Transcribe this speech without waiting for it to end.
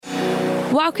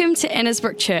Welcome to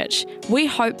Annesbrook Church. We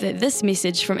hope that this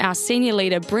message from our senior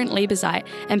leader, Brent Liebezeit,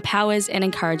 empowers and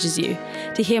encourages you.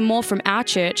 To hear more from our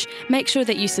church, make sure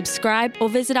that you subscribe or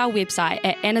visit our website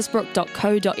at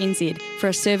annesbrook.co.nz for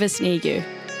a service near you.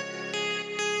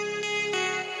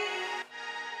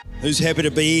 Who's happy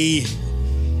to be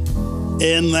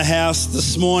in the house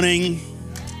this morning?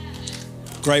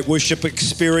 Great worship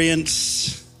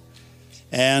experience.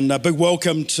 And a big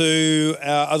welcome to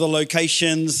our other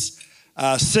locations.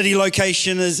 City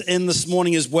location is in this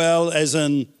morning as well, as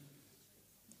in,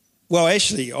 well,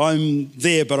 actually, I'm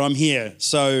there, but I'm here.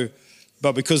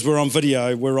 But because we're on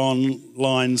video, we're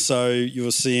online, so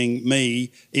you're seeing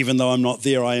me. Even though I'm not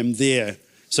there, I am there.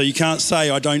 So you can't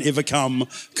say I don't ever come,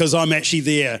 because I'm actually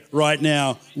there right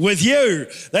now with you.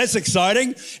 That's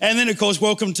exciting. And then, of course,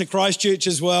 welcome to Christchurch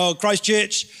as well.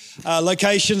 Christchurch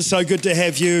location, so good to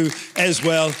have you as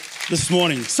well this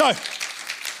morning.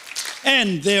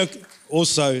 And there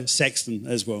also Saxton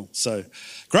as well. So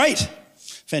great,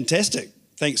 fantastic.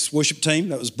 Thanks worship team,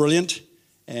 that was brilliant.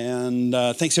 And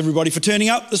thanks everybody for turning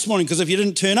up this morning, because if you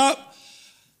didn't turn up,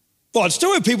 well, I'd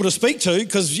still have people to speak to,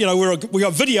 because you know we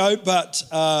got video, but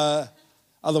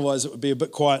otherwise it would be a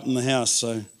bit quiet in the house.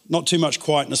 So not too much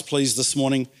quietness, please, this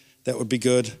morning. That would be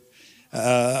good.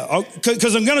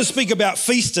 Because I'm going to speak about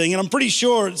feasting, and I'm pretty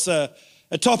sure it's a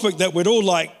topic that we'd all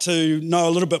like to know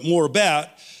a little bit more about.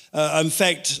 In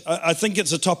fact, I think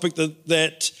it's a topic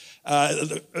that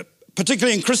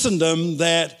particularly in Christendom,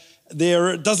 that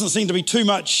there doesn't seem to be too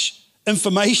much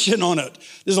information on it.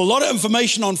 There's a lot of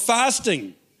information on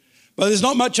fasting, but there's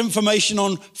not much information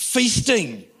on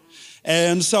feasting.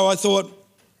 And so I thought,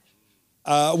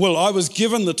 I was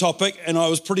given the topic and I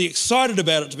was pretty excited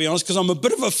about it, to be honest, because I'm a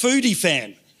bit of a foodie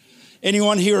fan.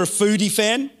 Anyone here a foodie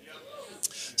fan?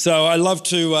 So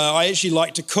I actually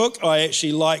like to cook. I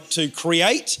actually like to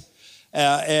create.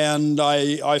 And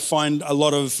I find a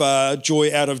lot of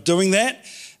joy out of doing that.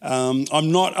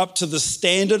 I'm not up to the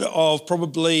standard of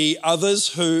probably other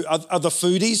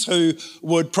foodies who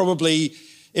would probably,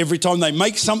 every time they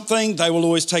make something, they will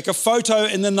always take a photo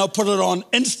and then they'll put it on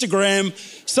Instagram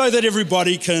so that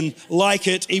everybody can like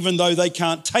it, even though they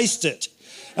can't taste it.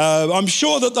 I'm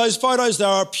sure that those photos, they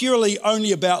are purely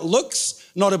only about looks,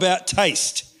 not about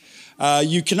taste.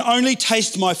 You can only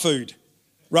taste my food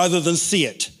rather than see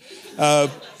it.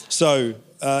 So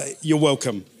you're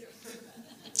welcome.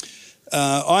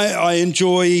 I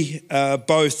enjoy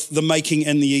both the making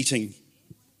and the eating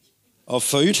of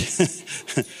food.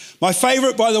 My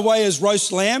favourite, by the way, is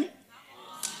roast lamb.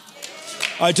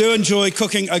 I do enjoy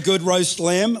cooking a good roast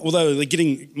lamb, although they're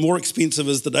getting more expensive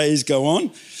as the days go on.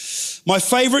 My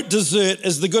favourite dessert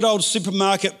is the good old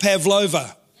supermarket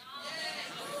pavlova.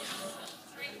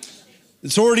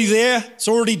 It's already there. It's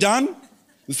already done.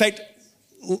 In fact,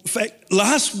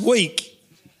 last week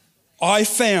I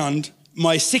found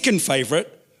my second favourite,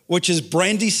 which is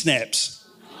brandy snaps.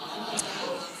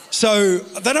 So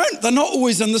they're not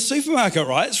always in the supermarket,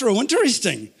 right? It's real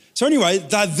interesting. So anyway,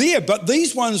 they're there, but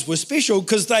these ones were special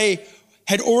because they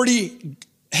had already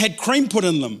had cream put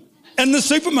in them in the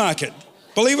supermarket.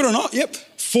 Believe it or not, yep,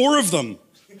 4 of them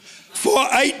for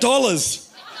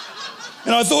 $8.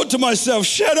 And I thought to myself,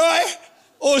 should I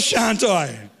or shan't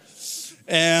I?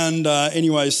 And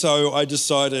anyway, so I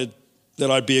decided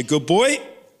that I'd be a good boy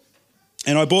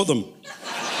and I bought them.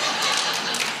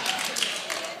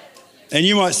 And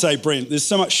you might say, Brent, there's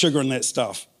so much sugar in that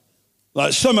stuff.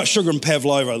 Like so much sugar in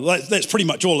pavlova. That's pretty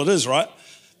much all it is, right?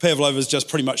 Pavlova is just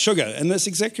pretty much sugar. And that's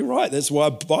exactly right. That's why I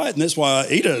buy it and that's why I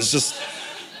eat it. It's just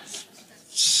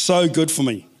so good for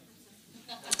me.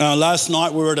 Last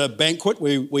night we were at a banquet.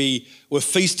 We were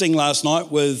feasting last night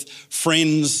with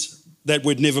friends that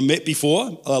we'd never met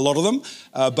before, a lot of them,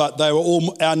 but they were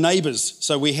all our neighbours.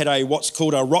 So we had what's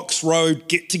called a Rocks Road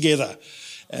get-together.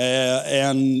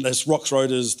 And this Rocks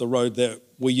Road is the road that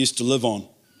we used to live on.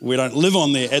 We don't live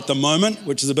on there at the moment,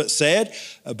 which is a bit sad,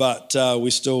 but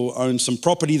we still own some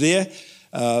property there.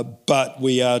 But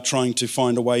we are trying to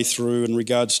find a way through in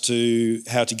regards to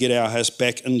how to get our house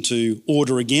back into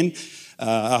order again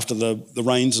after the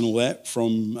rains and all that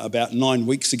from about 9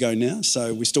 weeks ago now.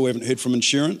 So we still haven't heard from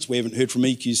insurance. We haven't heard from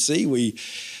EQC. We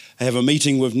have a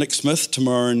meeting with Nick Smith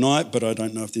tomorrow night, but I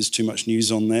don't know if there's too much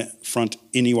news on that front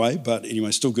anyway. But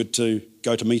anyway, still good to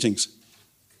go to meetings.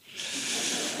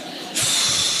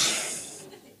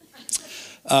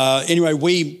 Anyway,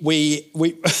 we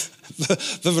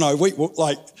Viv and I,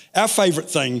 like our favourite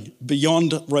thing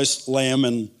beyond roast lamb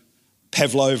and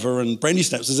pavlova and brandy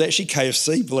snaps is actually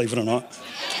KFC, believe it or not.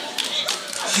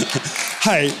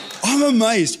 Hey, I'm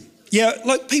amazed. Yeah,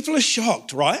 like people are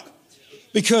shocked, right?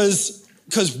 Because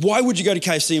because why would you go to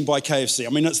KFC and buy KFC? I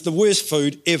mean, it's the worst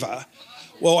food ever.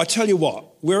 Well, I tell you what,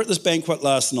 we're at this banquet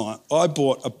last night. I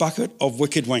bought a bucket of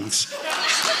wicked wings.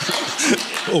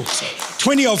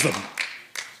 20 of them.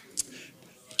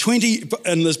 20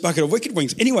 in this bucket of wicked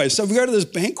wings. Anyway, so we go to this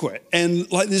banquet and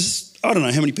like there's, I don't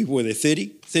know how many people were there,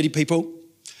 30 people.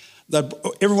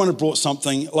 Everyone had brought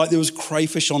something, like there was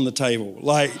crayfish on the table.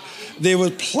 Like there were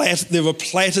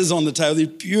platters on the table. There's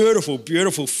beautiful,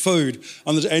 beautiful food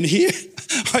on the table. And here,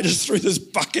 I just threw this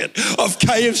bucket of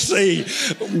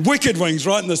KFC, wicked wings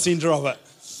right in the centre of it.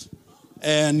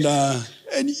 And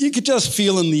you could just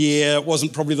feel in the air it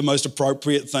wasn't probably the most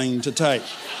appropriate thing to take.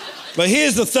 But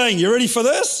here's the thing, you ready for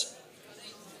this?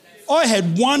 I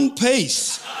had one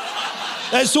piece.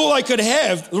 That's all I could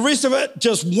have. The rest of it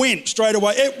just went straight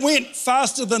away. It went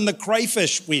faster than the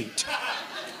crayfish went,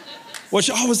 which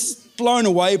I was blown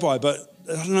away by, but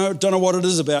I don't know what it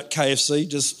is about KFC.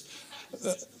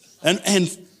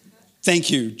 And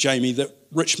thank you, Jamie, that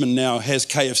Richmond now has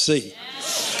KFC.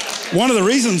 One of the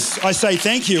reasons I say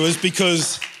thank you is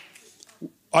because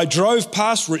I drove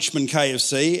past Richmond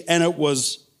KFC and it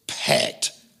was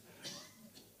packed.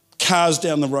 Cars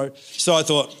down the road. So I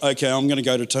thought, okay, I'm going to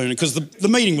go to Tahuna because the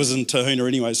meeting was in Tahuna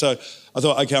anyway. So I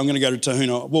thought, okay, I'm going to go to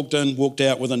Tahuna. I walked in, walked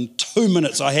out. Within 2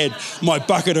 minutes, I had my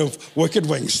bucket of wicked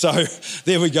wings. So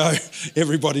there we go.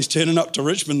 Everybody's turning up to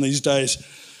Richmond these days.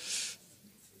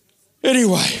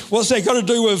 Anyway, what's that got to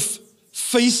do with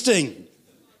feasting?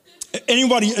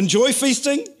 Anybody enjoy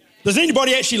feasting? Does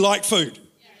anybody actually like food?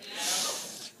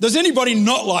 Does anybody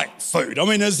not like food? I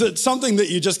mean, is it something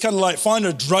that you just kind of like find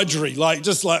a drudgery, like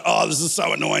just like, oh, this is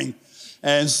so annoying.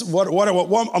 And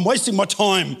I'm wasting my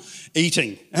time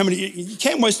eating. You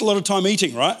can't waste a lot of time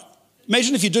eating, right?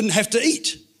 Imagine if you didn't have to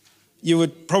eat. You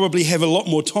would probably have a lot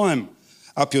more time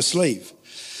up your sleeve.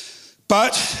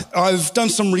 But I've done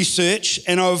some research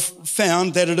and I've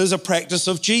found that it is a practice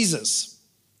of Jesus.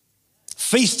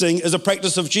 Feasting is a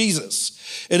practice of Jesus.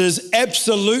 It is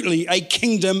absolutely a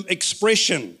kingdom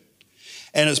expression.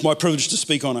 And it's my privilege to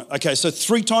speak on it. Okay, so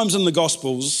 3 times in the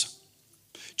Gospels,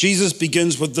 Jesus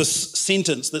begins with this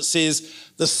sentence that says,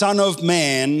 the Son of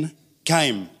Man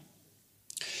came.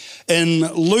 In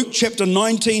Luke chapter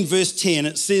 19, verse 10,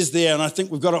 it says there, and I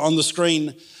think we've got it on the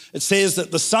screen, it says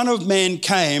that the Son of Man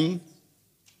came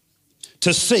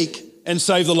to seek and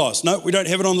save the lost. No, we don't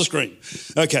have it on the screen.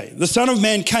 Okay, the Son of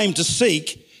Man came to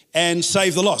seek and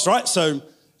save the lost, right? So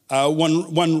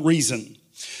one reason.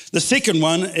 The second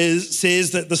one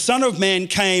says that the Son of Man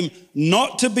came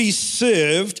not to be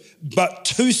served, but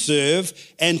to serve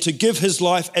and to give his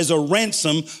life as a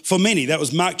ransom for many. That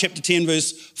was Mark chapter 10,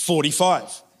 verse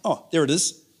 45. Oh, there it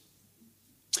is.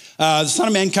 The Son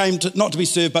of Man came not to be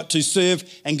served, but to serve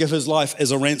and give his life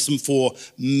as a ransom for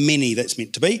many. That's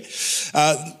meant to be.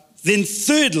 Then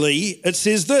thirdly, it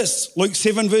says this, Luke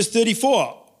 7, verse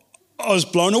 34. I was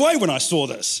blown away when I saw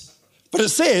this. But it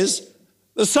says,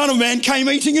 the Son of Man came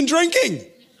eating and drinking.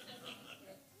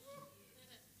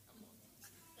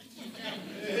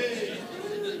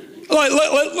 Look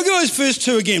at those first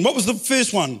two again. What was the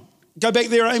first one? Go back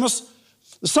there, Amos.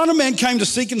 The Son of Man came to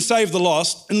seek and save the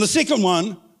lost. And the second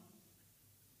one,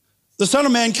 the Son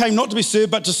of Man came not to be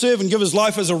served, but to serve and give his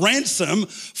life as a ransom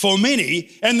for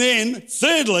many. And then,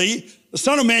 thirdly, the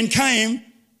Son of Man came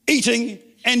eating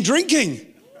and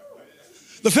drinking.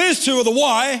 The first two are the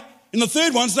why, and the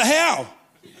third one's the how.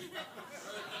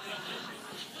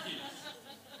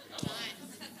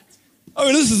 I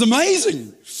mean, this is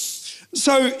amazing.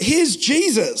 So here's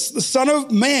Jesus, the Son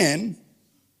of Man,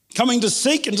 coming to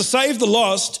seek and to save the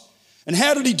lost. And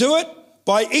how did he do it?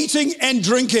 By eating and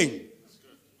drinking.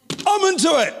 I'm into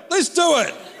it. Let's do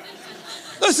it.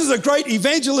 This is a great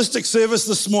evangelistic service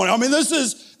this morning. I mean, this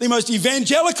is the most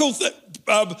evangelical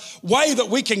way that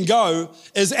we can go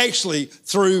is actually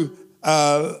through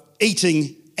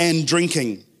eating and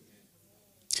drinking.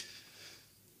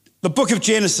 The book of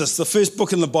Genesis, the first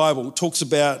book in the Bible, talks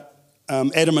about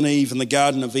Adam and Eve in the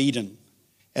Garden of Eden.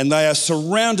 And they are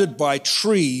surrounded by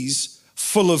trees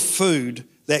full of food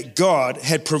that God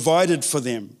had provided for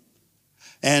them.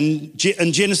 And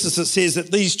in Genesis it says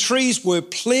that these trees were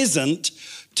pleasant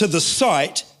to the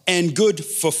sight and good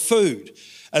for food.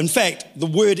 In fact, the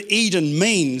word Eden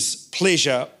means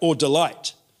pleasure or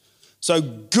delight. So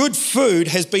good food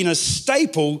has been a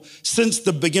staple since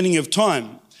the beginning of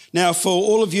time. Now, for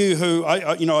all of you who,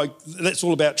 that's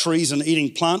all about trees and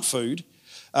eating plant food,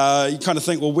 you kind of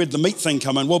think, well, where'd the meat thing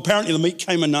come in? Well, apparently the meat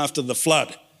came in after the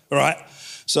flood, all right?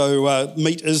 So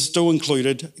meat is still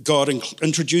included. God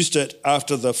introduced it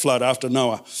after the flood, after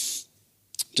Noah.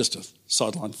 Just a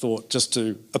sideline thought, just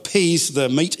to appease the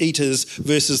meat eaters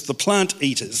versus the plant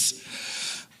eaters.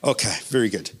 Okay, very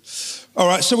good. All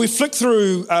right, so we flick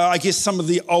through, I guess, some of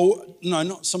the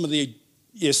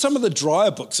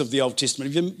drier books of the Old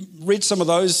Testament. Have you read some of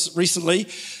those recently?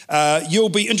 You'll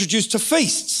be introduced to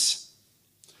feasts.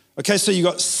 Okay, so you've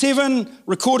got 7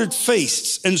 recorded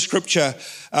feasts in Scripture.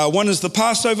 One is the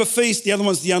Passover feast, the other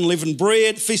one's the unleavened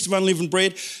bread, Feast of Unleavened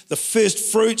Bread, the First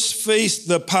Fruits feast,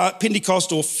 the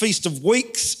Pentecost or Feast of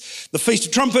Weeks, the Feast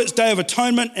of Trumpets, Day of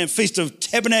Atonement, and Feast of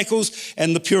Tabernacles,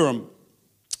 and the Purim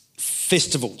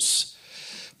festivals.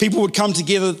 People would come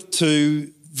together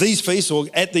to these feasts or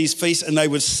at these feasts, and they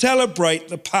would celebrate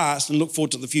the past and look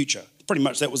forward to the future. Pretty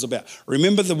much that was about.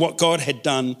 Remember what God had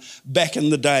done back in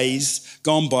the days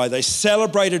gone by. They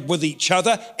celebrated with each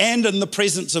other and in the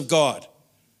presence of God.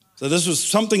 So this was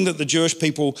something that the Jewish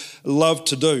people loved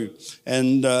to do.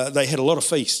 And they had a lot of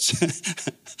feasts.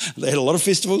 They had a lot of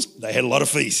festivals. They had a lot of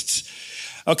feasts.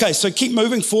 Okay, so keep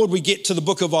moving forward. We get to the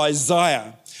book of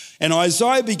Isaiah. And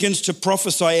Isaiah begins to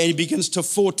prophesy and he begins to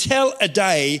foretell a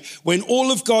day when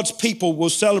all of God's people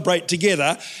will celebrate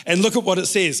together. And look at what it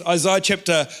says, Isaiah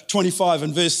chapter 25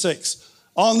 and verse 6.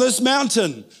 On this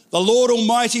mountain, the Lord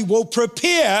Almighty will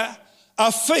prepare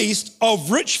a feast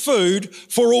of rich food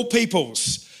for all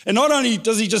peoples. And not only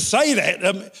does he just say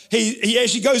that, he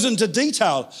actually goes into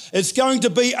detail. It's going to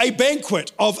be a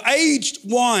banquet of aged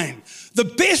wine, the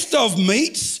best of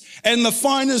meats and the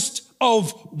finest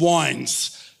of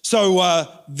wines. So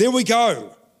there we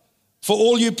go. For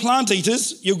all you plant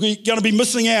eaters, you're going to be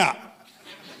missing out.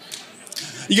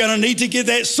 You're going to need to get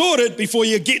that sorted before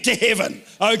you get to heaven,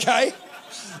 okay?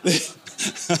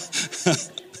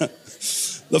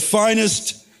 The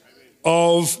finest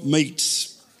of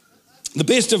meats, the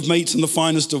best of meats and the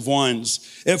finest of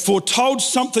wines. It foretold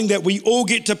something that we all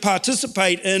get to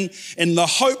participate in the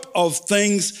hope of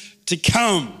things to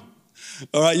come.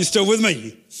 All right, you still with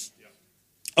me?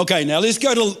 Okay, now let's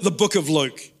go to the book of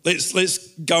Luke. Let's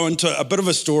go into a bit of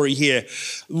a story here.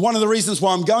 One of the reasons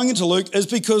why I'm going into Luke is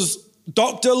because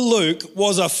Dr. Luke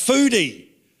was a foodie.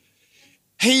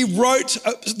 He wrote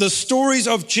the stories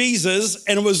of Jesus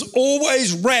and it was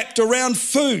always wrapped around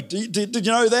food. Did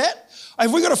you know that?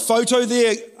 Have we got a photo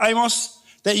there, Amos,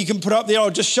 that you can put up there?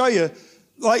 I'll just show you.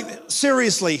 Like,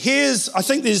 seriously, I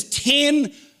think there's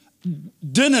 10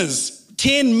 dinners,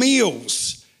 10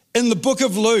 meals in the book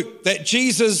of Luke that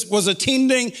Jesus was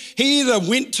attending. He either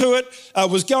went to it,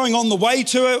 was going on the way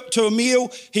to a meal,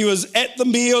 he was at the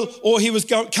meal, or he was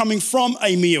coming from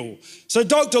a meal. So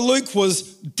Dr. Luke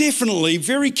was definitely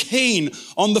very keen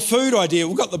on the food idea.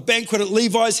 We've got the banquet at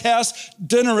Levi's house,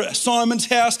 dinner at Simon's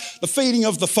house, the feeding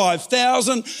of the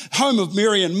 5,000, home of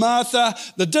Mary and Martha,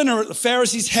 the dinner at the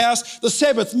Pharisee's house, the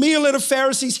Sabbath meal at a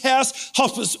Pharisee's house,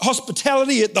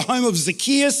 hospitality at the home of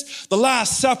Zacchaeus, the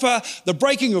Last Supper, the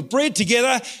breaking of bread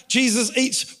together. Jesus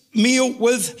eats meal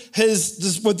with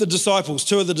the disciples,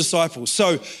 2 of the disciples.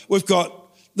 So we've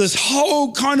got this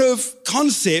whole kind of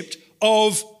concept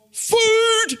of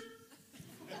food.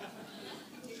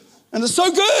 And it's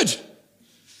so good.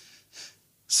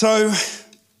 So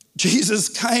Jesus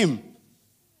came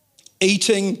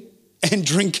eating and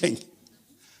drinking.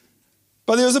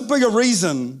 But there was a bigger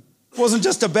reason. It wasn't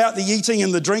just about the eating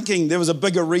and the drinking. There was a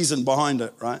bigger reason behind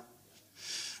it, right?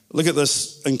 Look at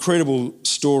this incredible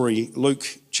story, look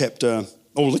at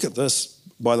this,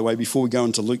 by the way, before we go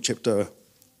into Luke chapter,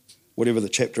 whatever the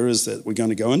chapter is that we're going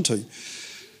to go into.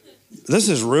 This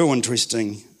is real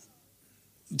interesting.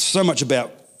 So much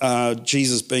about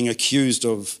Jesus being accused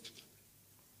of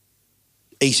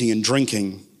eating and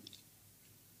drinking.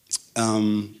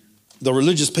 The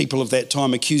religious people of that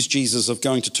time accused Jesus of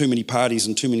going to too many parties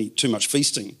and too much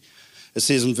feasting. It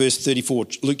says in verse 34,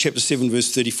 Luke chapter 7,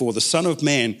 verse 34, the Son of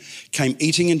Man came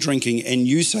eating and drinking, and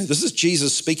you say, this is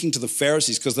Jesus speaking to the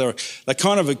Pharisees because they're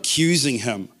kind of accusing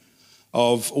him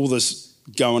of all this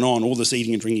going on, all this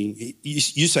eating and drinking.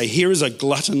 You say, here is a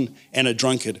glutton and a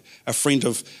drunkard, a friend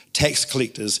of tax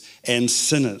collectors and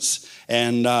sinners.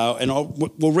 And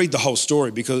we'll read the whole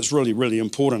story because it's really, really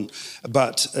important.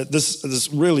 But this is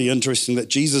really interesting that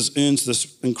Jesus earns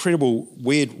this incredible,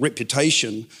 weird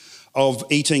reputation of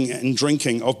eating and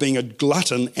drinking, of being a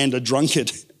glutton and a drunkard.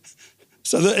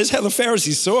 So that's how the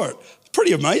Pharisees saw it. It's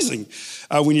pretty amazing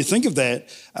when you think of that.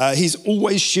 He's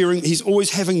always sharing, he's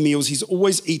always having meals, he's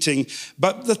always eating.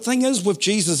 But the thing is with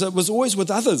Jesus, it was always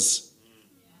with others.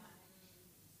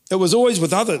 It was always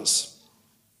with others.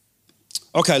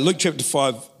 Okay, Luke chapter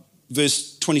 5,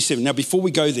 verse 27. Now, before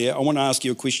we go there, I want to ask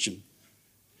you a question.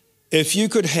 If you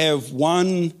could have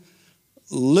one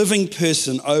living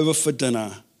person over for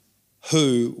dinner,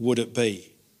 who would it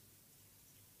be?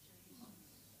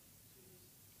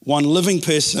 One living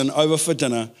person over for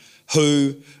dinner,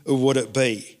 who would it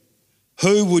be?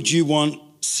 Who would you want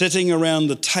sitting around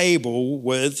the table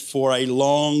with for a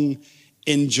long,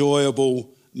 enjoyable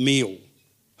meal?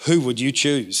 Who would you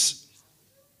choose?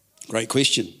 Great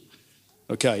question.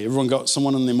 Okay, everyone got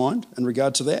someone in their mind in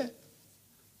regard to that?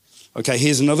 Okay,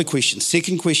 here's another question.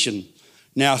 Second question.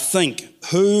 Now think,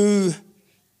 who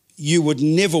you would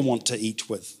never want to eat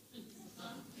with?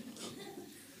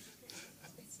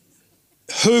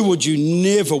 Who would you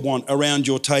never want around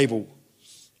your table?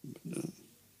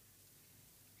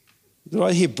 Did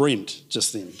I hear Brent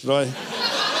just then? Did I?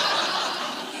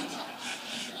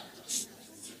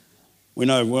 We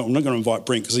know, well, I'm not going to invite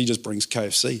Brent because he just brings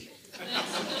KFC.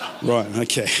 Right,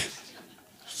 okay.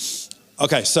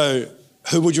 Okay, so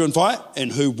who would you invite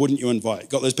and who wouldn't you invite?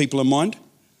 Got those people in mind?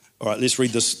 All right, let's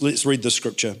read this. Let's read the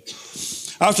scripture.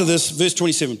 After this, verse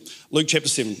 27, Luke chapter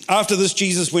 7. After this,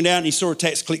 Jesus went out and he saw a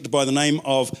tax collector by the name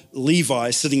of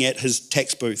Levi sitting at his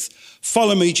tax booth.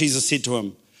 Follow me, Jesus said to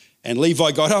him. And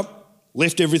Levi got up,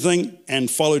 left everything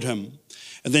and followed him.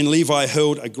 And then Levi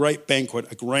held a great banquet,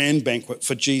 a grand banquet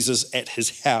for Jesus at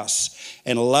his house.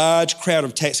 And a large crowd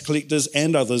of tax collectors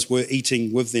and others were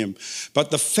eating with them. But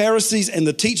the Pharisees and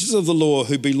the teachers of the law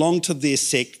who belonged to their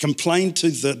sect complained to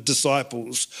the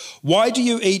disciples, "Why do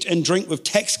you eat and drink with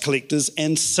tax collectors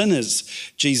and sinners?"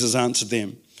 Jesus answered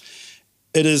them,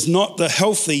 "It is not the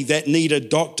healthy that need a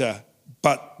doctor,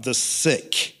 but the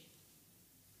sick.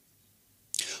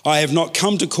 I have not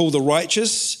come to call the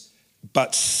righteous,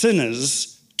 but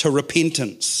sinners to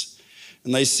repentance."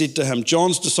 And they said to him,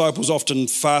 "John's disciples often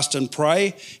fast and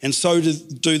pray, and so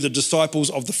do the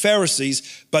disciples of the Pharisees,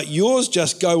 but yours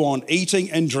just go on eating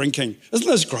and drinking." Isn't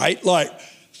this great? Like,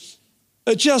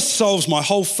 it just solves my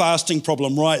whole fasting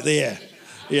problem right there,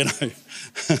 you know.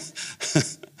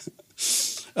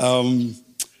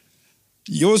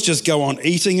 Yours just go on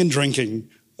eating and drinking.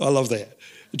 I love that.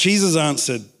 Jesus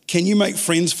answered, "Can you make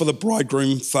friends for the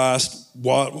bridegroom fast?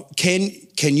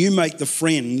 Can you make the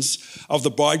friends of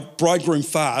the bridegroom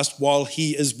fast while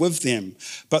he is with them?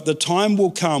 But the time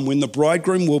will come when the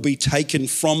bridegroom will be taken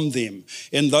from them.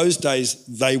 In those days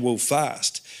they will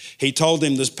fast." He told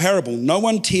them this parable: "No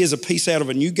one tears a piece out of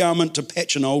a new garment to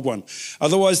patch an old one.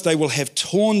 Otherwise they will have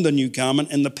torn the new garment,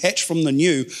 and the patch from the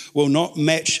new will not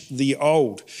match the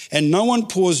old. And no one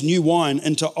pours new wine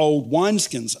into old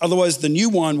wineskins. Otherwise the new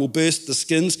wine will burst the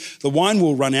skins, the wine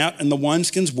will run out, and the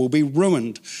wineskins will be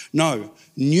ruined. No,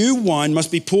 new wine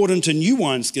must be poured into new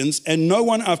wineskins, and no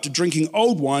one after drinking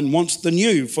old wine wants the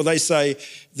new, for they say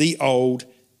the old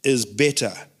is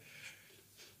better."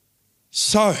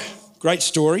 So, great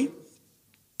story.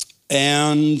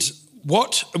 And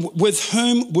with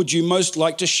whom would you most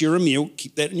like to share a meal?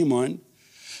 Keep that in your mind.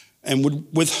 And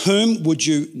with whom would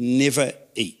you never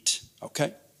eat?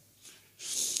 Okay.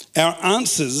 Our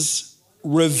answers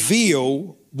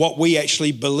reveal what we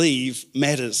actually believe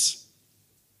matters.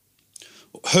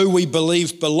 Who we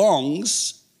believe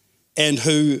belongs and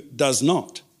who does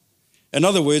not. In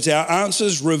other words, our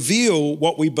answers reveal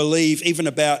what we believe even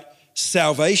about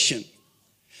salvation.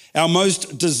 Our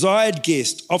most desired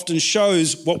guest often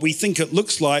shows what we think it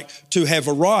looks like to have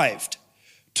arrived,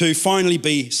 to finally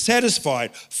be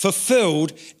satisfied,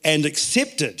 fulfilled, and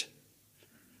accepted.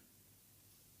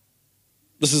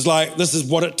 This is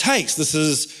what it takes.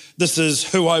 This is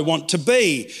who I want to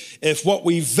be. If what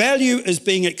we value is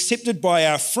being accepted by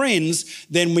our friends,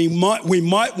 then we might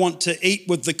want to eat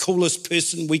with the coolest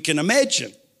person we can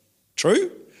imagine.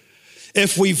 True?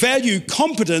 If we value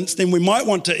competence, then we might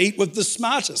want to eat with the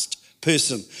smartest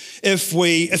person.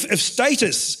 If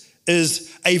status is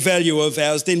a value of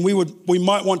ours, then we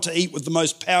might want to eat with the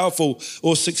most powerful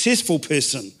or successful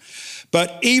person.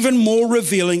 But even more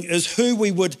revealing is who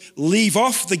we would leave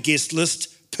off the guest list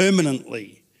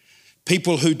permanently.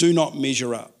 People who do not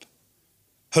measure up,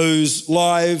 whose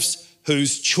lives,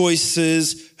 whose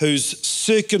choices, whose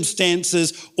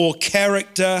circumstances or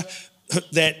character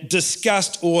that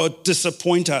disgust or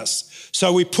disappoint us.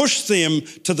 So we push them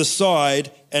to the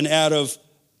side and out of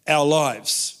our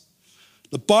lives.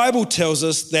 The Bible tells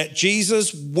us that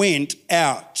Jesus went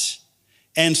out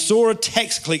and saw a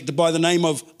tax collector by the name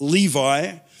of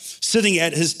Levi sitting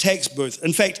at his tax booth.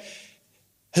 In fact,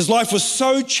 his life was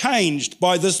so changed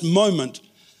by this moment,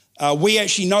 we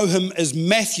actually know him as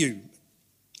Matthew,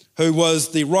 who was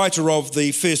the writer of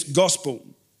the first gospel.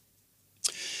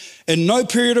 In no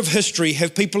period of history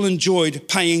have people enjoyed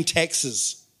paying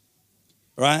taxes,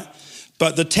 right?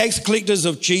 But the tax collectors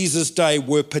of Jesus' day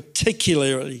were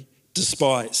particularly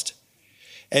despised.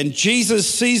 And Jesus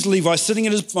sees Levi sitting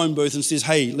in his phone booth and says,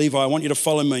 "Hey, Levi, I want you to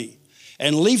follow me."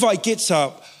 And Levi gets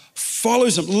up,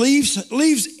 follows him,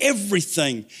 leaves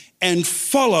everything and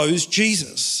follows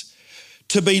Jesus.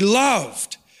 To be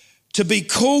loved, to be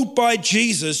called by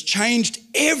Jesus changed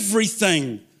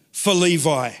everything for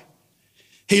Levi.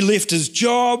 He left his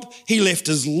job, he left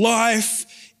his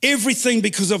life, everything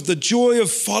because of the joy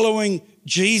of following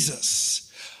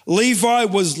Jesus. Levi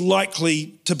was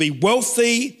likely to be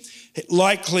wealthy,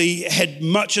 likely had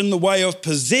much in the way of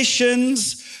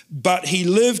possessions, but he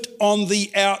lived on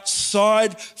the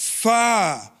outside,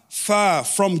 far, far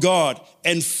from God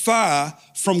and far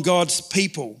from God's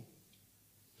people.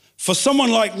 For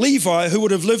someone like Levi, who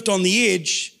would have lived on the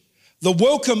edge, the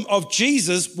welcome of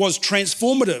Jesus was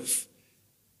transformative.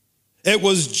 It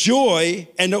was joy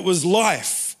and it was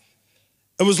life.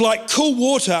 It was like cool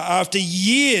water after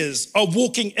years of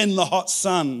walking in the hot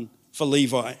sun for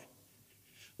Levi.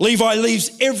 Levi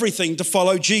leaves everything to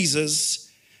follow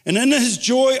Jesus, and in his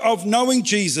joy of knowing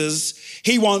Jesus,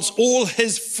 he wants all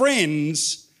his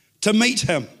friends to meet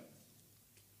him.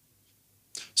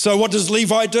 So what does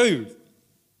Levi do?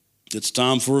 It's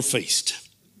time for a feast.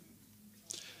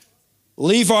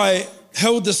 Levi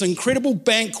held this incredible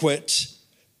banquet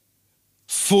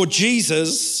for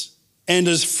Jesus and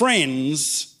his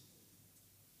friends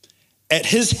at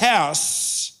his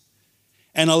house,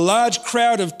 and a large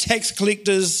crowd of tax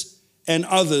collectors and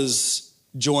others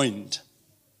joined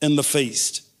in the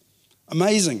feast.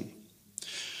 Amazing.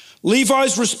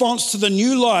 Levi's response to the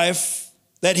new life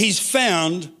that he's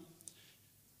found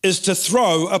is to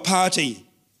throw a party.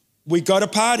 We got a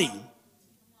party.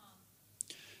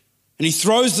 And he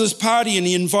throws this party and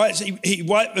he invites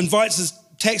his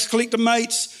tax collector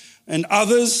mates and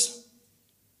others,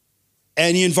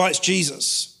 and he invites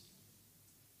Jesus.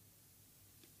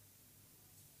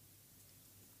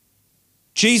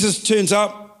 Jesus turns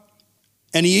up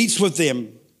and he eats with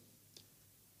them.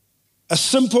 A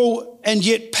simple and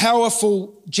yet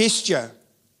powerful gesture.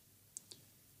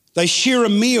 They share a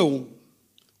meal,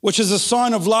 which is a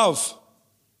sign of love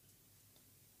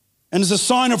and is a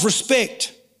sign of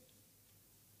respect.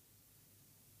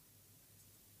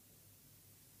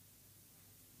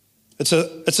 It's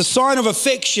a sign of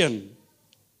affection.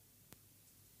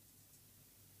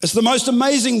 It's the most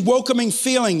amazing, welcoming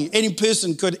feeling any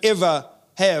person could ever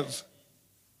have.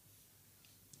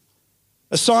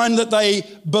 A sign that they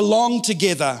belong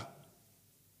together.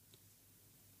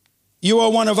 You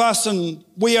are one of us and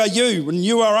we are you, and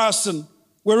you are us and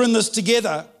we're in this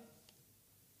together.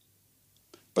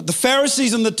 But the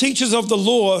Pharisees and the teachers of the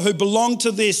law who belonged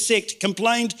to their sect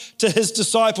complained to his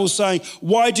disciples saying,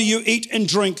 "Why do you eat and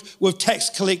drink with tax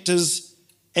collectors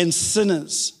and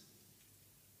sinners?"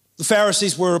 The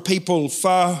Pharisees were a people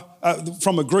far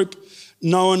from a group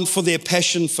known for their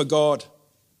passion for God.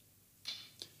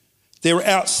 Their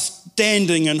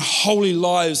outstanding and holy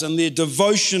lives and their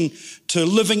devotion to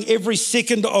living every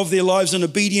second of their lives in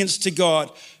obedience to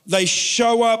God. They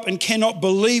show up and cannot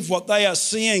believe what they are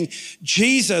seeing.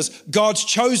 Jesus, God's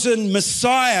chosen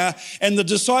Messiah, and the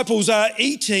disciples are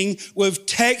eating with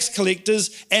tax collectors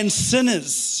and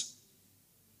sinners.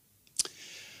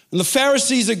 And the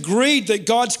Pharisees agreed that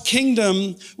God's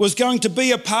kingdom was going to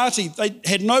be a party. They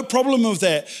had no problem with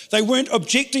that. They weren't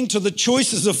objecting to the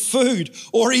choices of food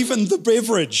or even the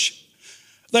beverage.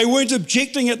 They weren't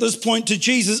objecting at this point to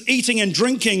Jesus eating and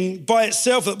drinking by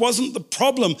itself. It wasn't the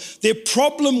problem. Their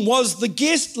problem was the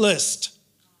guest list.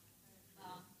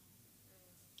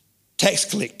 Tax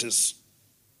collectors.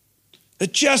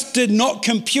 It just did not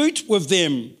compute with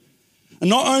them. And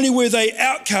not only were they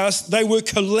outcasts, they were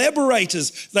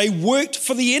collaborators. They worked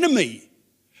for the enemy.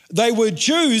 They were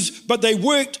Jews, but they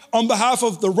worked on behalf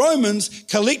of the Romans,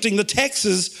 collecting the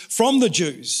taxes from the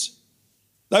Jews.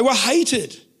 They were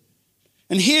hated.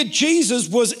 And here Jesus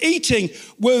was eating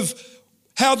with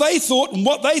how they thought and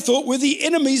what they thought were the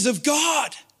enemies of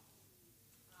God.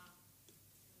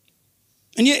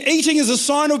 And yet eating is a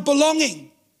sign of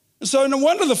belonging. And so no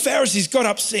wonder the Pharisees got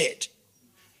upset.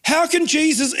 How can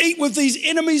Jesus eat with these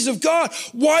enemies of God?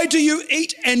 Why do you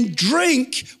eat and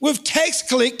drink with tax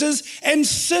collectors and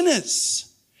sinners?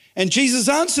 And Jesus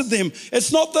answered them,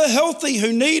 it's not the healthy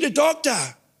who need a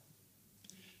doctor,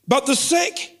 but the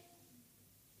sick.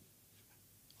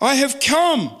 I have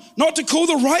come not to call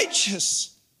the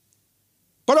righteous,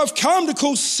 but I've come to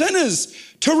call sinners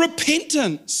to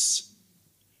repentance.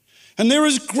 And there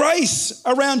is grace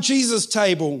around Jesus'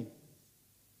 table.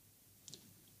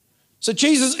 So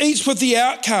Jesus eats with the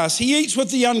outcasts. He eats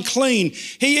with the unclean.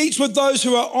 He eats with those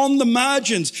who are on the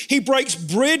margins. He breaks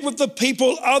bread with the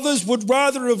people others would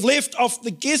rather have left off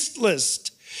the guest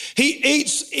list. He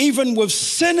eats even with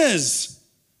sinners,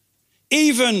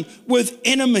 even with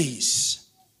enemies.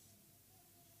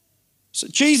 So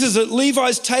Jesus at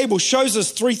Levi's table shows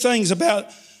us three things about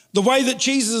the way that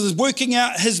Jesus is working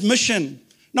out his mission.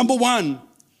 Number one,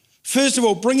 First of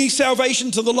all, bringing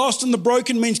salvation to the lost and the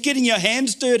broken means getting your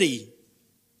hands dirty.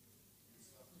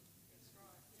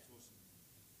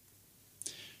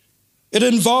 It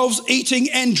involves eating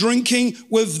and drinking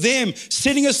with them,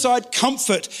 setting aside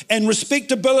comfort and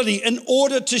respectability in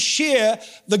order to share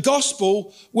the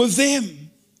gospel with them.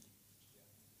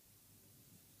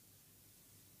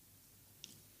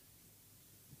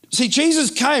 See,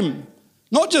 Jesus came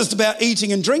not just about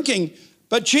eating and drinking,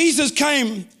 but Jesus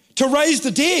came to raise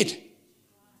the dead,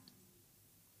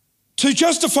 to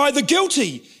justify the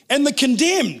guilty and the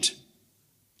condemned,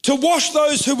 to wash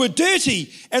those who were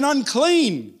dirty and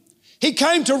unclean. He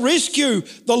came to rescue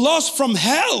the lost from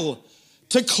hell,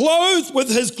 to clothe with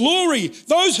his glory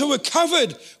those who were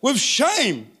covered with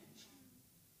shame,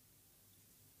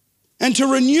 and to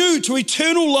renew to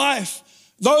eternal life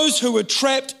those who were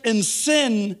trapped in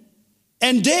sin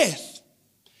and death.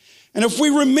 And if we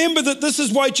remember that this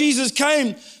is why Jesus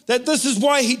came, that this is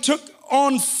why he took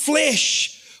on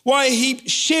flesh, why he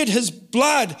shed his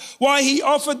blood, why he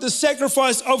offered the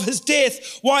sacrifice of his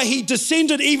death, why he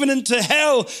descended even into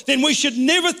hell, then we should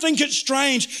never think it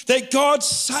strange that God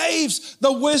saves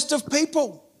the worst of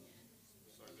people.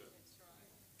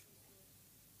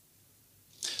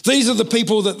 These are the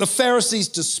people that the Pharisees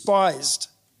despised,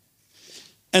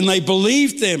 and they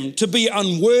believed them to be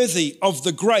unworthy of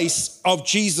the grace of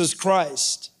Jesus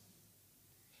Christ.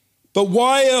 But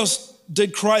why else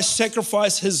did Christ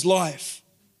sacrifice his life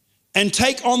and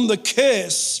take on the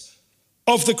curse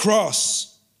of the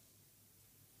cross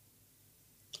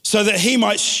so that he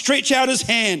might stretch out his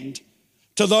hand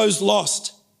to those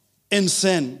lost in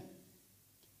sin?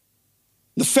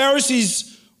 The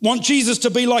Pharisees want Jesus to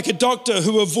be like a doctor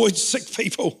who avoids sick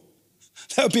people.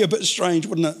 That would be a bit strange,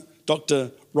 wouldn't it,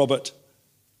 Dr. Robert?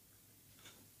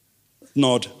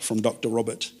 Nod from Dr.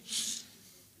 Robert.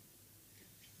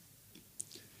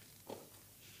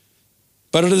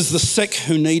 But it is the sick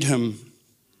who need him.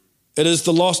 It is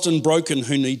the lost and broken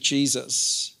who need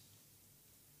Jesus.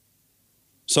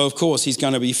 So, of course, he's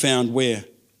going to be found where?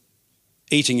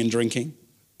 Eating and drinking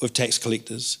with tax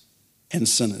collectors and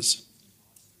sinners.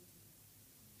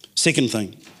 Second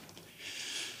thing.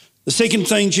 The second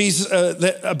thing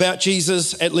about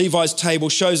Jesus at Levi's table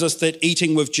shows us that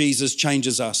eating with Jesus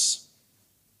changes us.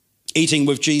 Eating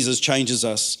with Jesus changes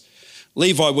us.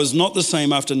 Levi was not the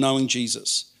same after knowing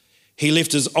Jesus. He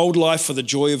left his old life for the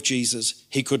joy of Jesus.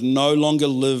 He could no longer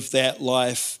live that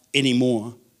life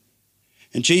anymore.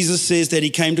 And Jesus says that he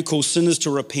came to call sinners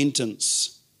to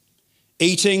repentance.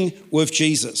 Eating with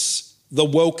Jesus, the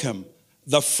welcome,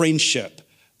 the friendship,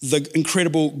 the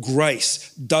incredible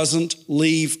grace doesn't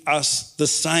leave us the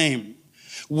same.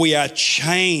 We are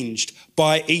changed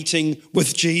by eating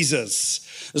with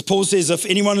Jesus. As Paul says, if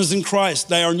anyone is in Christ,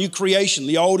 they are a new creation.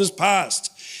 The old is past.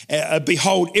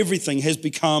 Behold, everything has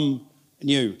become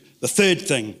new. The third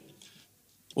thing,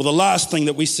 or the last thing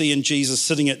that we see in Jesus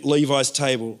sitting at Levi's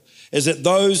table, is that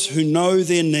those who know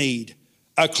their need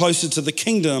are closer to the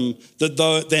kingdom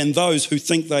than those who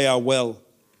think they are well.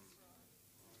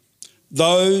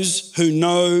 Those who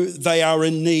know they are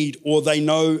in need, or they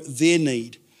know their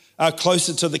need, are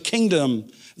closer to the kingdom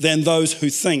than those who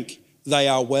think they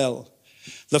are well.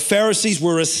 The Pharisees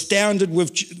were astounded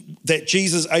that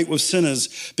Jesus ate with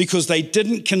sinners because they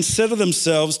didn't consider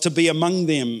themselves to be among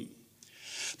them.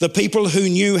 The people who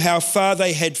knew how far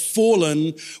they had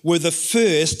fallen were the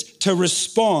first to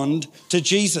respond to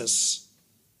Jesus.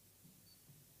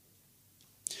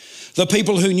 The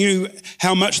people who knew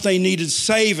how much they needed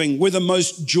saving were the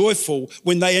most joyful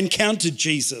when they encountered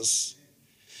Jesus.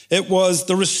 It was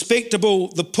the respectable,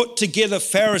 the put-together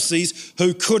Pharisees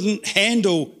who couldn't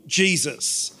handle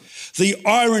Jesus. The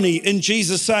irony in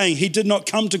Jesus saying he did not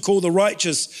come to call the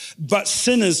righteous, but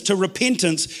sinners to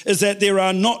repentance, is that there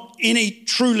are not any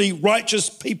truly righteous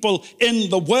people in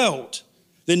the world.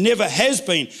 There never has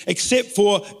been, except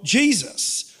for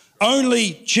Jesus.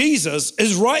 Only Jesus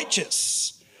is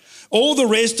righteous. All the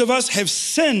rest of us have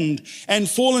sinned and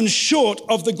fallen short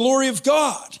of the glory of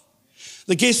God.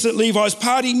 The guests at Levi's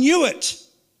party knew it,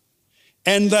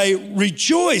 and they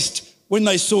rejoiced when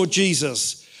they saw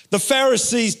Jesus. The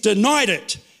Pharisees denied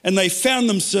it, and they found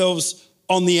themselves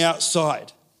on the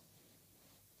outside.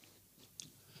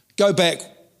 Go back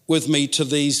with me to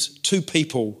these two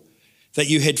people that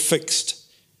you had fixed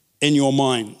in your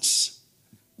minds.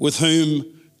 With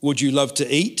whom would you love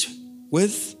to eat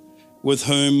with? With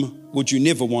whom would you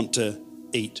never want to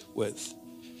eat with?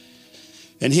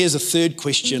 And here's a third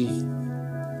question.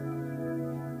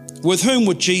 With whom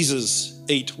would Jesus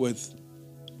eat with?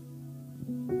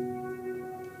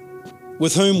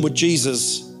 With whom would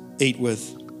Jesus eat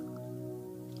with?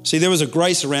 See, there was a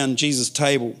grace around Jesus'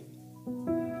 table.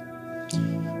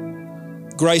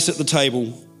 grace at the table.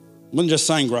 It wasn't just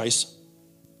saying grace.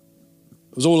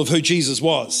 It was all of who Jesus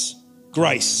was.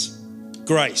 Grace,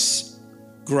 grace,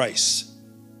 grace.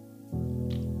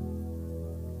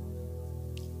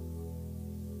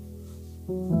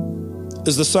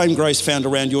 Is the same grace found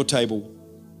around your table?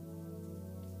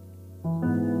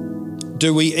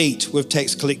 Do we eat with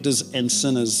tax collectors and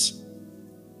sinners?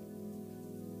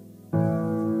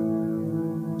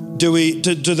 Do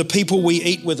the people we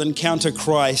eat with encounter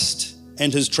Christ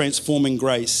and his transforming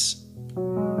grace?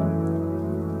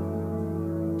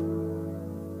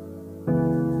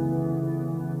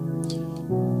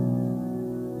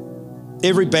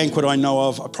 Every banquet I know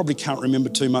of, I probably can't remember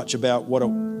too much about what it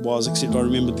was, except I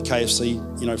remembered the KFC,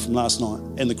 from last night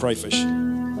and the crayfish.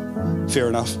 Fair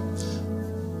enough.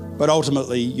 But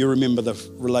ultimately, you remember the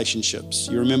relationships.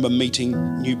 You remember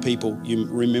meeting new people. You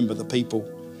remember the people.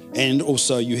 And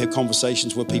also you have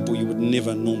conversations with people you would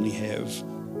never normally have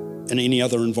in any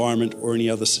other environment or any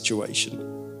other situation.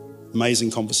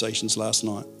 Amazing conversations last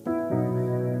night.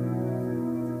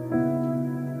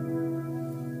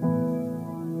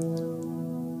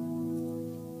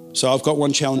 So I've got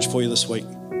one challenge for you this week.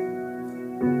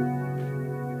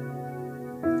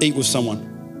 Eat with someone.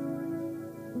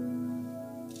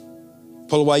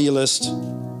 Pull away your list.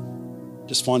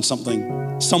 Just find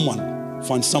someone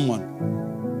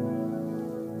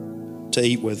to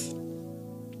eat with.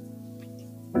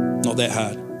 Not that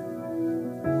hard.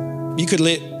 You could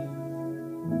let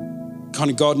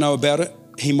God know about it.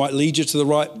 He might lead you to the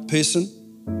right person.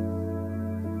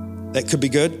 That could be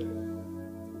good.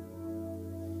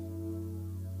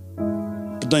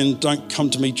 But then don't come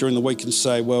to me during the week and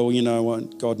say, well,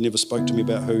 God never spoke to me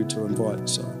about who to invite,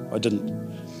 so I didn't.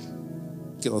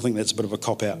 I think that's a bit of a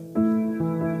cop-out.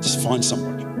 Just find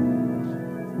someone.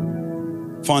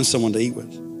 Find someone to eat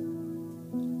with.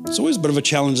 It's always a bit of a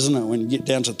challenge, isn't it, when you get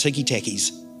down to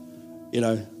ticky-tackies.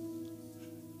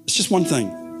 It's just one thing.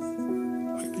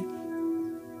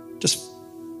 Just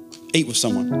eat with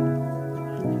someone.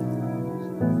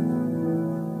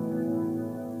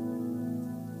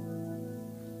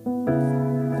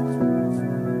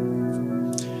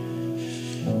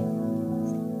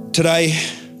 Today,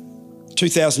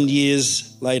 2,000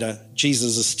 years later,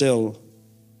 Jesus is still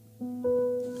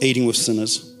eating with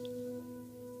sinners.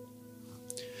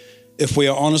 If we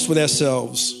are honest with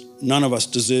ourselves, none of us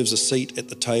deserves a seat at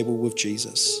the table with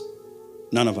Jesus.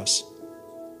 None of us.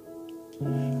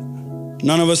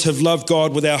 None of us have loved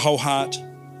God with our whole heart,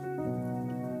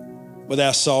 with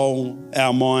our soul,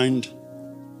 our mind.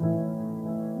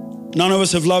 None of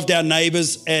us have loved our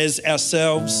neighbours as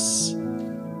ourselves.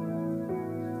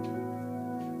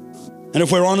 And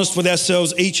if we're honest with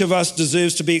ourselves, each of us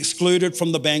deserves to be excluded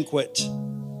from the banquet.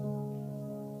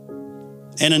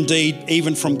 And indeed,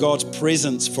 even from God's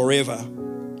presence forever.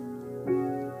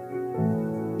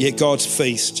 Yet God's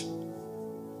feast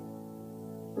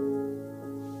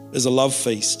is a love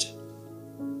feast.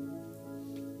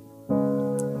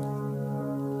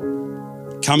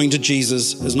 Coming to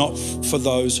Jesus is not for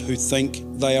those who think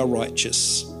they are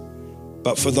righteous,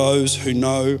 but for those who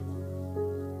know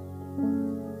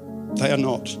they are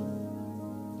not.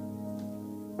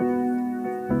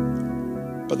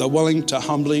 But they're willing to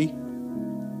humbly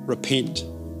repent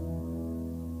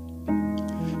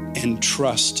and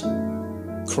trust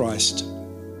Christ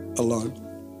alone.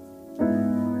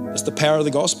 It's the power of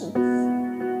the gospel.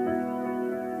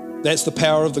 That's the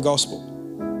power of the gospel.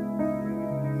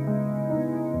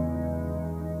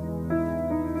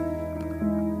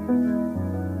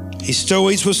 He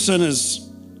still eats with sinners.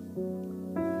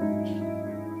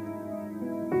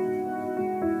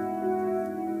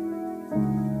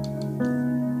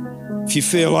 If you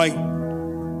feel like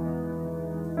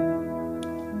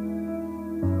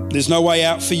there's no way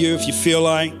out for you, if you feel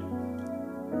like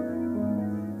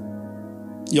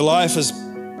your life has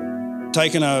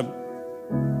taken a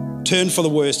turn for the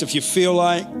worst, if you feel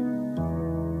like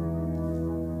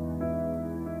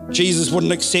Jesus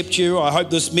wouldn't accept you, I hope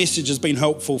this message has been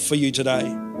helpful for you today.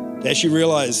 To actually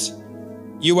realize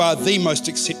you are the most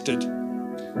accepted.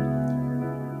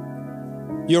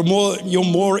 You're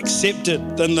more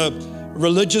accepted than the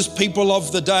religious people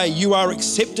of the day. You are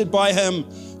accepted by him.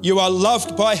 You are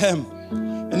loved by him.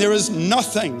 And there is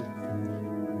nothing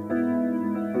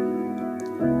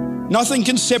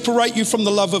can separate you from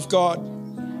the love of God.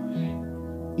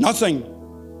 Nothing.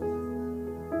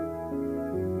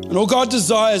 And all God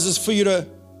desires is for you to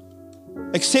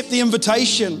accept the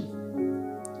invitation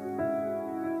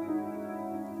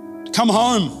to come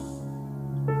home,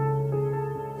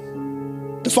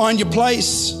 to find your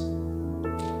place,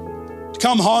 to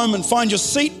come home and find your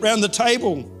seat around the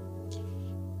table.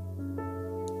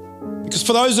 Because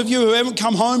For those of you who haven't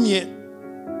come home yet,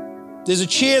 there's a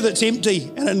chair that's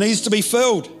empty and it needs to be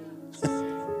filled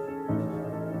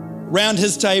around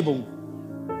his table.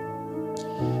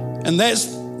 And that's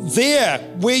there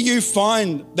where you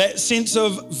find that sense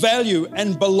of value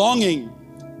and belonging.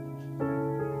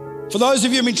 For those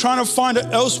of you who've been trying to find it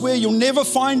elsewhere, you'll never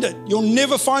find it. You'll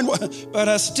never find what, but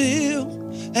I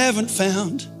still haven't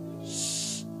found.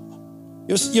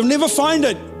 You'll never find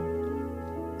it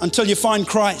until you find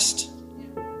Christ.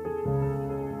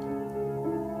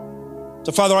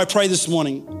 So Father, I pray this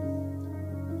morning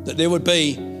that there would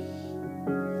be,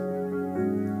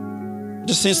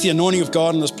 just sense the anointing of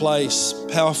God in this place,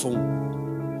 powerful.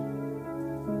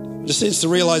 Just sense the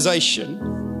realization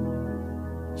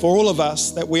for all of us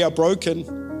that we are broken,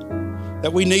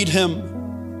 that we need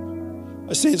him.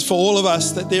 I sense for all of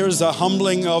us that there is a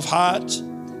humbling of heart,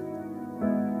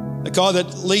 a God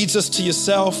that leads us to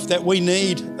yourself that we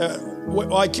need.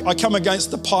 I come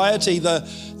against the piety,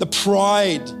 the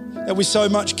pride that we so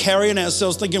much carry in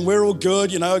ourselves, thinking we're all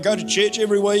good, I go to church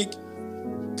every week,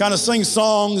 kind of sing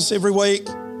songs every week,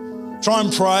 try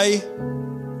and pray,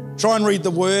 try and read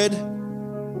the word.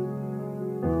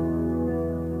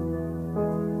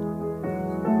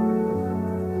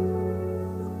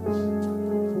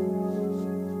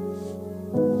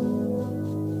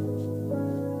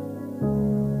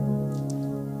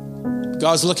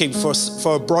 God's looking for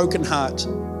a broken heart,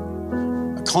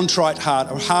 a contrite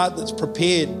heart, a heart that's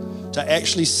prepared to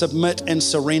actually submit and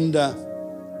surrender.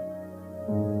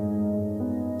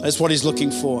 That's what he's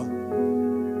looking for.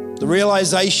 The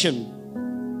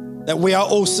realization that we are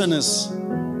all sinners.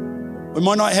 We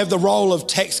might not have the role of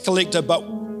tax collector, but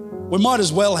we might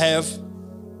as well have.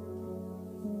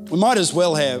 We might as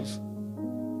well have.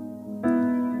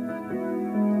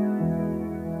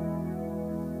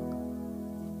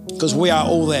 Because we are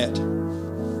all that.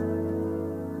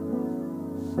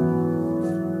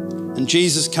 And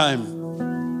Jesus came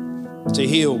to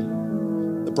heal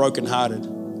the brokenhearted.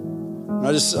 And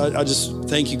I just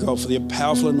thank you, God, for the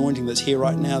powerful anointing that's here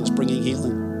right now that's bringing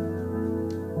healing.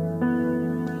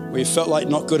 Where you felt like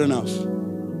not good enough,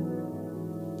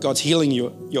 God's healing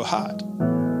your heart.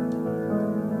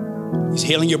 He's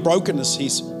healing your brokenness.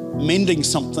 He's mending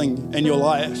something in your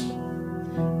life.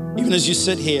 Even as you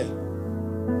sit here,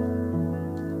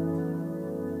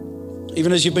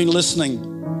 even as you've been listening,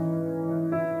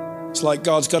 it's like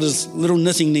God's got his little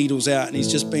knitting needles out and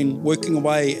he's just been working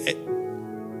away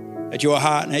at your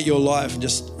heart and at your life, and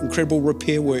just incredible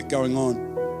repair work going on,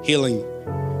 healing.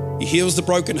 He heals the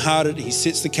brokenhearted, he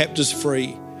sets the captives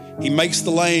free, he makes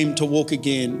the lame to walk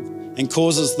again and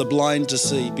causes the blind to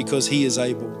see, because he is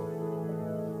able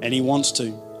and he wants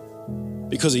to,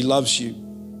 because he loves you.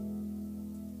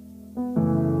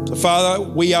 So Father,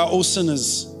 we are all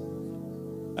sinners.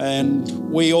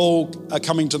 And we all are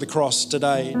coming to the cross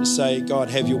today to say, God,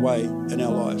 have your way in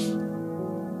our life.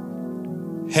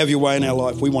 Have your way in our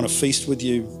life. We want to feast with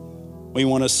you. We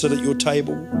want to sit at your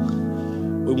table.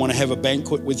 We want to have a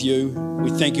banquet with you. We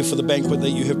thank you for the banquet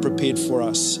that you have prepared for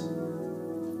us.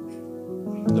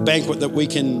 The banquet that we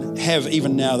can have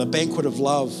even now, the banquet of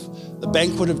love, the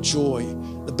banquet of joy,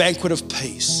 the banquet of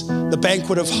peace, the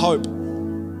banquet of hope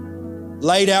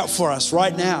laid out for us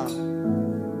right now.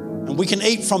 And we can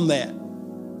eat from that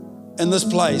in this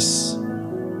place,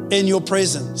 in your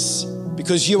presence,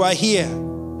 because you are here.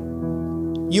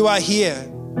 You are here.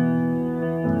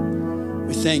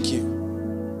 We thank you.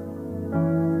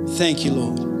 Thank you,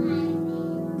 Lord.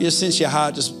 You just sense your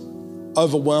heart just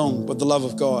overwhelmed with the love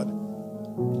of God.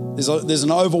 There's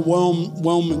an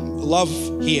overwhelming love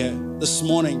here this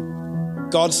morning.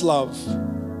 God's love.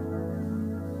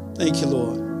 Thank you,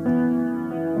 Lord.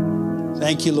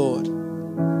 Thank you, Lord.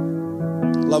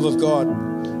 Love of God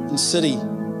in city.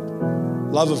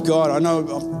 Love of God. I know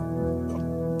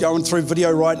I'm going through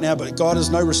video right now, but God is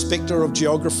no respecter of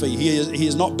geography. He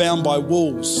is not bound by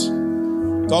walls.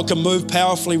 God can move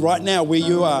powerfully right now where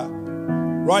you are,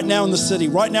 right now in the city,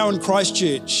 right now in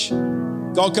Christchurch.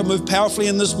 God can move powerfully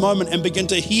in this moment and begin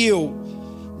to heal,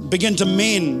 begin to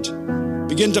mend,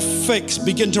 begin to fix,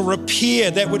 begin to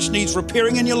repair that which needs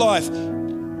repairing in your life.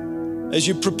 As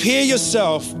you prepare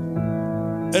yourself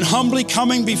and humbly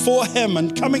coming before him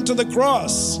and coming to the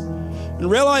cross and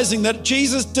realizing that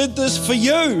Jesus did this for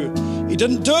you. He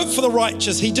didn't do it for the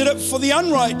righteous. He did it for the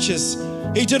unrighteous.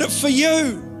 He did it for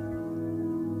you.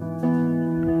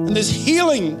 And there's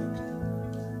healing.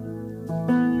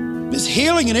 There's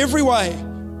healing in every way.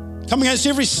 Coming against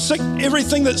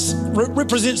everything that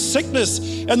represents sickness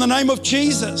in the name of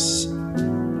Jesus.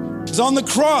 Because on the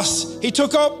cross, he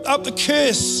took up the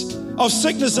curse of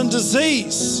sickness and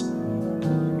disease.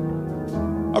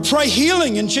 I pray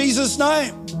healing in Jesus'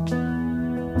 name.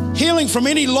 Healing from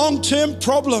any long-term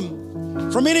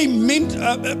problem, from any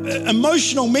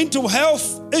emotional, mental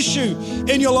health issue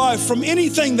in your life, from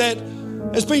anything that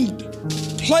has been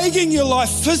plaguing your life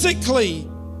physically.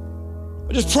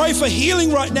 I just pray for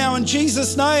healing right now in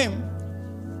Jesus' name.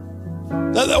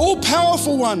 That the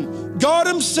all-powerful one, God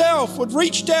himself, would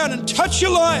reach down and touch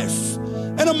your life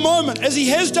in a moment, as he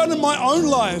has done in my own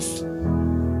life.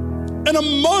 In a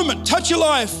moment, touch your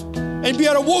life and be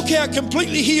able to walk out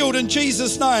completely healed in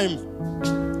Jesus' name.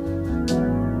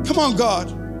 Come on, God.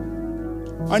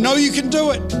 I know you can do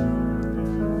it.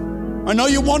 I know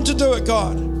you want to do it,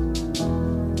 God.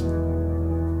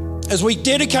 As we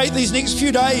dedicate these next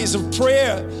few days of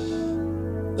prayer,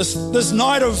 this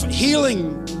night of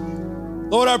healing,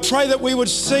 Lord, I pray that we would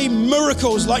see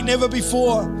miracles like never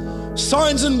before,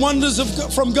 signs and wonders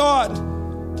from God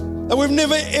that we've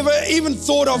never ever even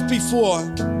thought of before.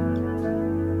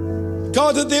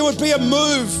 God, that there would be a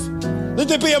move. Let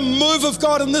there be a move of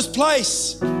God in this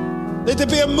place. Let there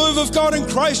be a move of God in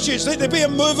Christchurch. Let there be a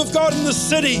move of God in the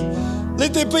city.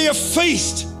 Let there be a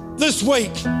feast this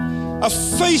week. A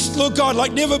feast, Lord God,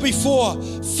 like never before.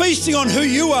 Feasting on who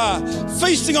you are.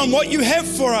 Feasting on what you have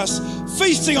for us.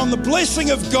 Feasting on the blessing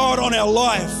of God on our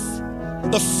life.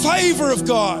 The favor of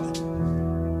God.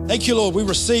 Thank you, Lord. We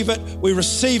receive it. We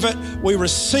receive it. We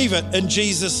receive it in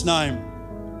Jesus' name.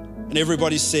 And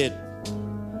everybody said,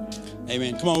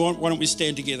 amen. Come on, why don't we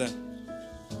stand together?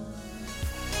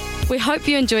 We hope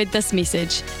you enjoyed this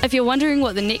message. If you're wondering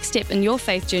what the next step in your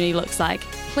faith journey looks like,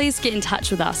 please get in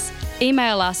touch with us.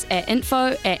 Email us at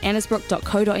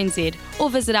info@annesbrook.co.nz or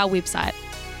visit our website.